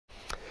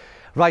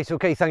Right,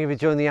 okay, thank you for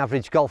joining the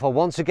Average Golfer.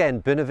 Once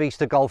again,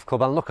 Buenavista Golf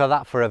Club, and look at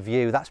that for a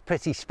view. That's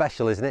pretty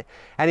special, isn't it?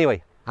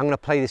 Anyway, I'm going to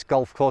play this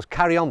golf course,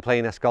 carry on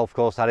playing this golf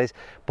course, that is,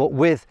 but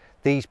with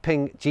these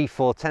Ping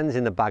G410s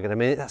in the bag in a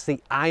minute. That's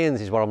the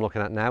irons is what I'm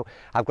looking at now.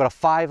 I've got a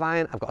 5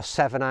 iron, I've got a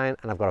 7 iron,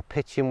 and I've got a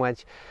pitching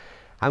wedge.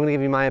 I'm going to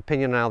give you my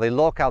opinion on how they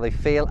look, how they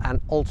feel,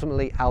 and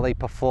ultimately how they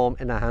perform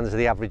in the hands of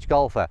the average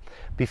golfer.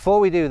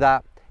 Before we do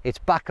that, it's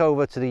back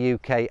over to the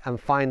UK and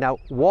find out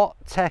what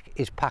tech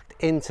is packed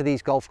into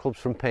these golf clubs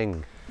from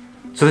Ping.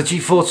 So the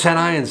G410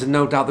 irons, and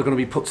no doubt they're going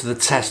to be put to the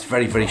test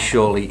very, very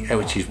shortly,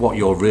 which is what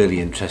you're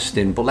really interested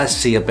in. But let's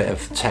see a bit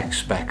of tech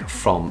spec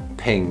from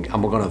Ping,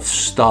 and we're going to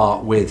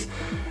start with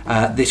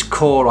this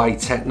Core Eye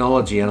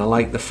technology. And I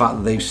like the fact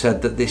that they've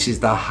said that this is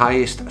the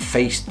highest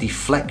face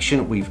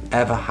deflection we've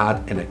ever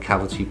had in a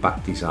cavity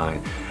back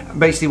design. And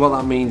basically what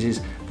that means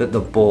is that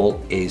the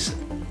ball is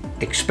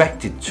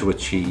expected to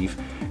achieve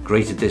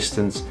greater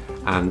distance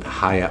and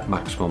higher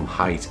maximum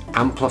height.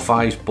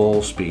 Amplifies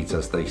ball speeds,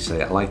 as they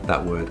say. I like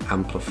that word,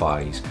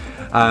 amplifies.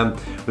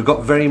 We've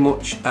got very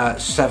much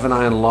 7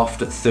 iron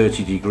loft at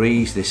 30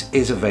 degrees. This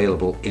is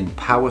available in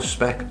power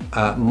spec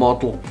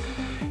model.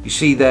 You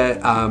see there,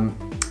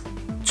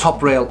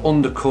 top rail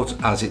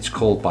undercut, as it's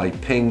called by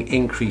Ping,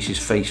 increases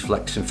face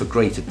flexing for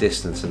greater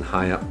distance and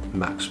higher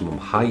maximum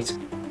height.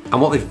 And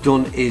what they've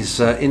done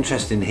is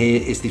interesting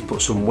here is they've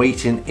put some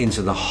weighting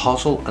into the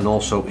hosel and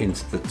also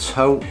into the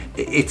toe.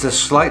 It's a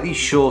slightly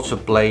shorter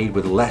blade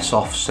with less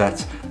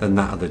offset than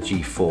that of the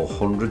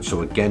G400.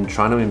 So again,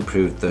 trying to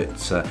improve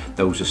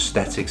those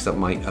aesthetics that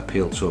might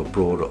appeal to a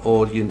broader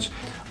audience.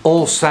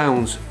 All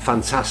sounds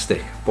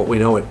fantastic, but we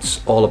know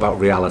it's all about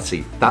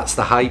reality. That's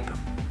the hype.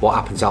 What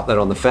happens out there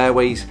on the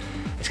fairways?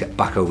 Let's get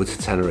back over to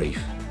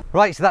Tenerife.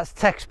 Right, so that's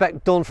tech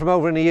spec done from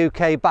over in the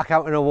UK, back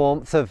out in the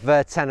warmth of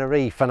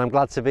Tenerife, and I'm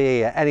glad to be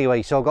here.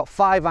 Anyway, so I've got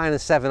 5 iron and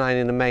 7 iron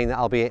in the main that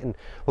I'll be hitting.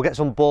 We'll get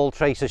some ball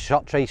tracer,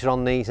 shot tracer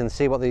on these and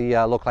see what they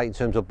look like in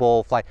terms of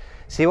ball flight,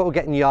 see what we're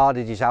getting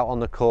yardages out on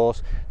the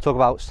course, talk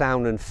about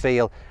sound and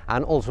feel,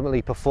 and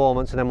ultimately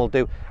performance, and then we'll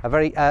do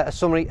a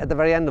summary at the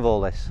very end of all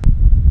this.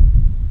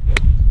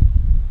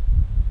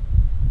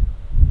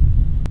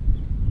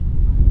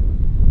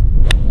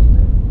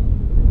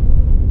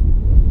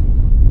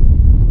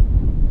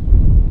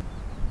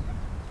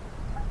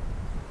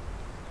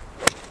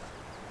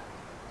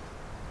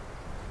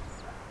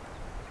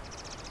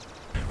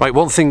 Right,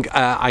 one thing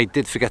I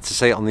did forget to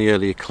say on the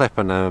earlier clip,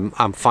 and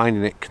I'm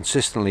finding it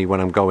consistently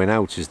when I'm going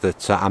out, is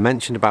that I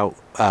mentioned about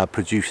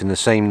producing the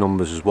same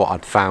numbers as what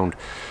I'd found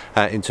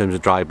in terms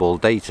of dry ball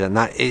data, and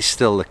that is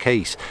still the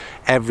case.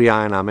 Every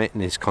iron I'm hitting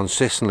is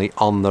consistently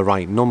on the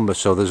right number,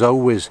 so there's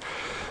always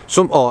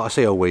I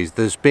say always,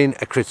 there's been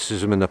a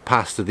criticism in the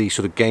past of these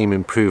sort of game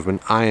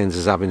improvement irons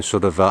as having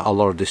sort of a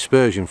lot of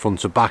dispersion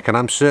front to back, and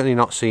I'm certainly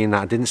not seeing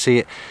that. I didn't see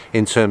it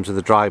in terms of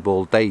the dry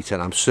ball data,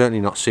 and I'm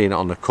certainly not seeing it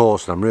on the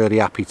course, and I'm really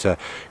happy to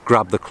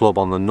grab the club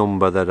on the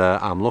number that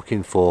I'm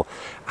looking for,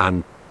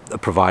 and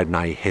providing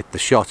I hit the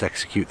shot,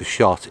 execute the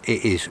shot,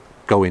 it is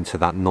going to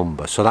that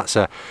number. So that's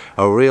a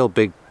real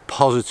big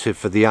positive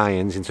for the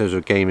irons in terms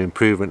of game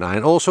improvement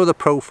iron. Also the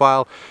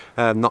profile,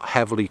 not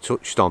heavily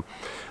touched on.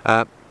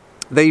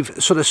 They've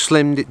sort of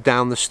slimmed it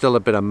down. There's still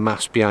a bit of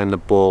mass behind the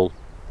ball,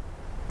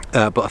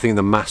 but I think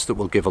the mass that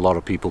will give a lot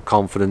of people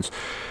confidence.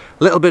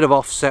 A little bit of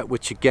offset,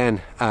 which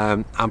again,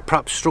 I'm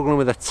perhaps struggling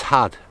with a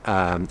tad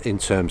in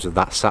terms of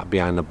that sat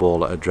behind the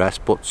ball at address,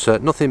 but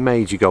nothing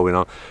major going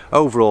on.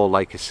 Overall,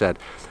 like I said,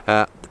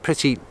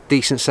 pretty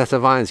decent set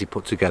of irons he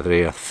put together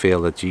here. I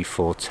feel the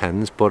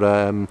G410s, but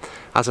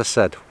as I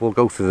said, we'll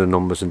go through the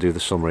numbers and do the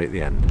summary at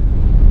the end.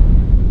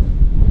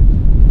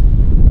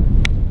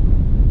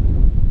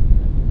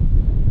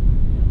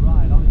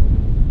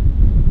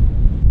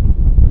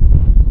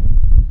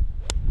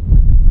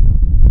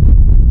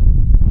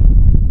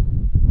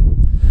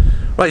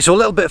 Right, so a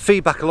little bit of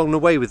feedback along the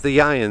way with the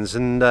irons,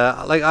 and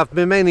like I've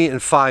been mainly hitting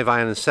 5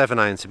 iron and 7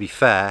 iron, to be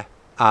fair.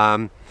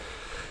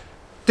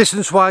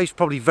 Distance wise,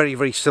 probably very,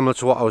 very similar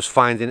to what I was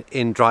finding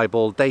in dry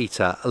ball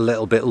data. A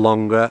little bit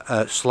longer,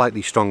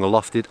 slightly stronger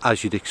lofted,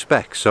 as you'd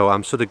expect. So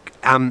I'm sort of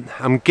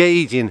I'm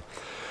gauging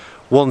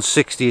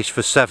 160ish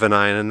for 7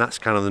 iron, and that's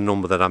kind of the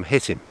number that I'm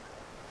hitting.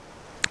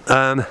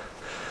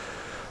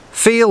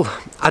 Feel,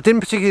 I didn't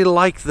particularly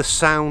like the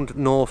sound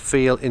nor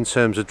feel in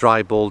terms of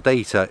dry ball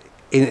data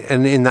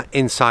in that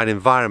inside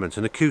environment,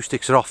 and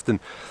acoustics are often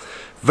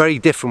very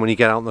different when you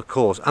get out on the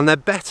course, and they're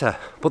better.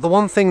 But the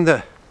one thing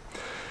that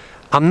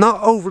I'm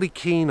not overly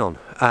keen on,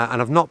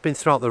 and I've not been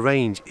throughout the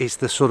range, is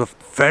the sort of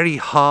very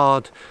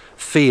hard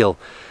feel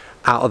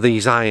out of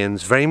these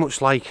irons, very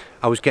much like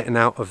I was getting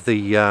out of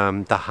the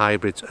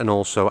hybrids and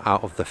also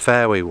out of the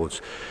fairway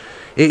woods.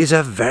 It is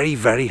a very,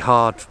 very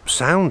hard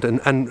sound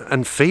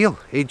and feel.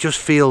 It just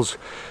feels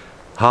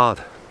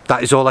hard.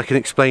 That is all I can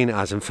explain it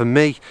as, and for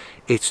me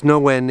it's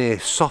nowhere near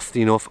soft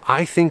enough.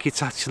 I think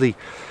it's actually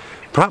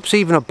perhaps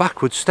even a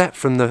backward step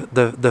from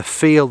the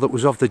feel that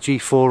was of the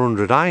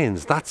G400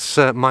 irons. That's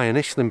my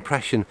initial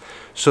impression,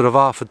 sort of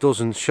half a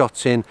dozen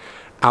shots in,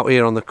 out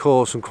here on the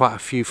course and quite a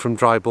few from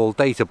dry ball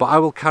data, but I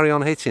will carry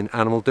on hitting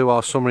and we'll do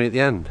our summary at the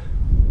end.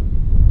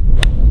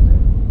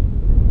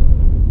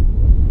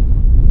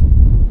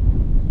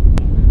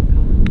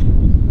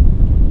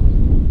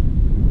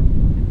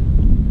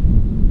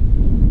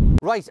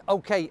 Right,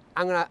 okay,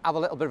 I'm going to have a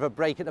little bit of a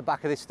break at the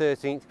back of this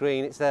 13th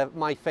green. It's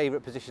my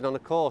favourite position on the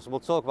course, and we'll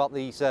talk about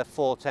these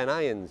 410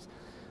 irons.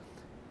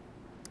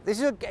 This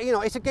is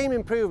it's a game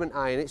improvement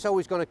iron. It's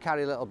always going to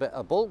carry a little bit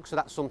of bulk, so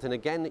that's something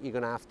again that you're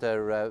going to have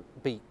to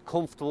be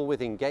comfortable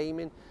with in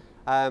gaming.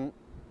 The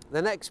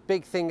next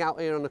big thing out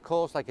here on the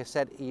course, like I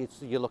said,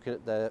 you're looking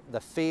at the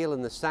feel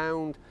and the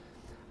sound.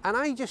 And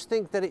I just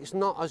think that it's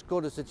not as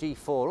good as the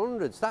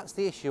G400s. That's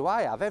the issue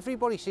I have.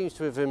 Everybody seems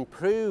to have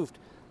improved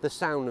the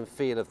sound and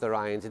feel of their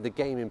irons in the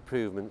game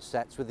improvement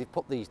sets, where they've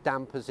put these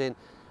dampers in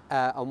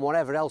and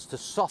whatever else to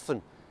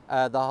soften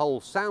the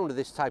whole sound of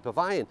this type of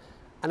iron.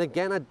 And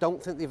again, I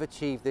don't think they've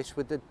achieved this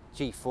with the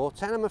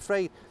G410, I'm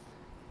afraid.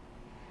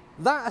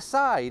 That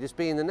aside as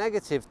being the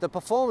negative, the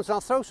performance, and I'll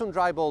throw some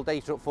dry ball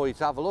data up for you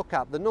to have a look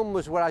at. The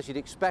numbers were as you'd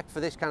expect for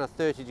this kind of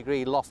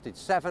 30-degree lofted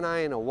 7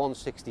 iron, a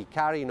 160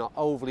 carry, not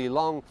overly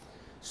long.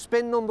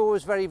 Spin number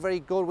was very, very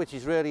good, which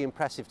is really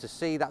impressive to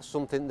see. That's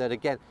something that,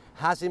 again,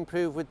 has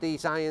improved with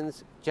these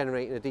irons,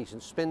 generating a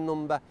decent spin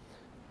number.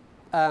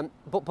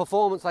 But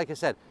performance, like I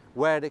said,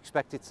 where I'd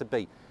expect it to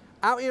be.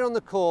 Out here on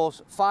the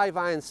course, 5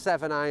 iron,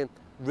 7 iron,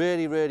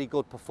 really, really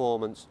good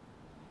performance.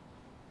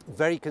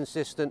 Very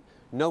consistent,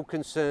 no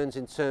concerns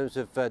in terms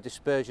of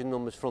dispersion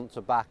numbers front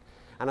to back.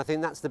 And I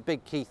think that's the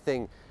big key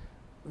thing.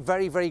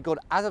 Very, very good.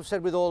 As I've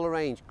said with all the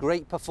range,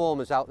 great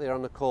performers out there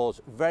on the course,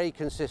 very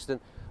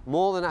consistent.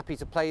 More than happy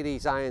to play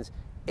these irons.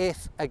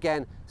 If,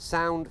 again,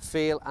 sound,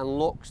 feel and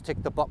looks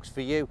tick the box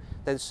for you,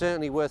 then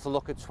certainly worth a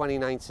look at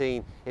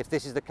 2019 if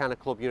this is the kind of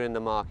club you're in the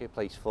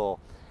marketplace for.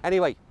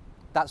 Anyway,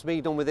 that's me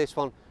done with this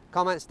one.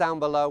 Comments down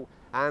below,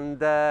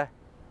 and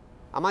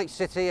I might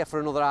sit here for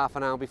another half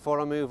an hour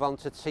before I move on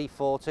to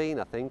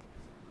T14, I think.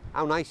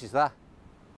 How nice is that?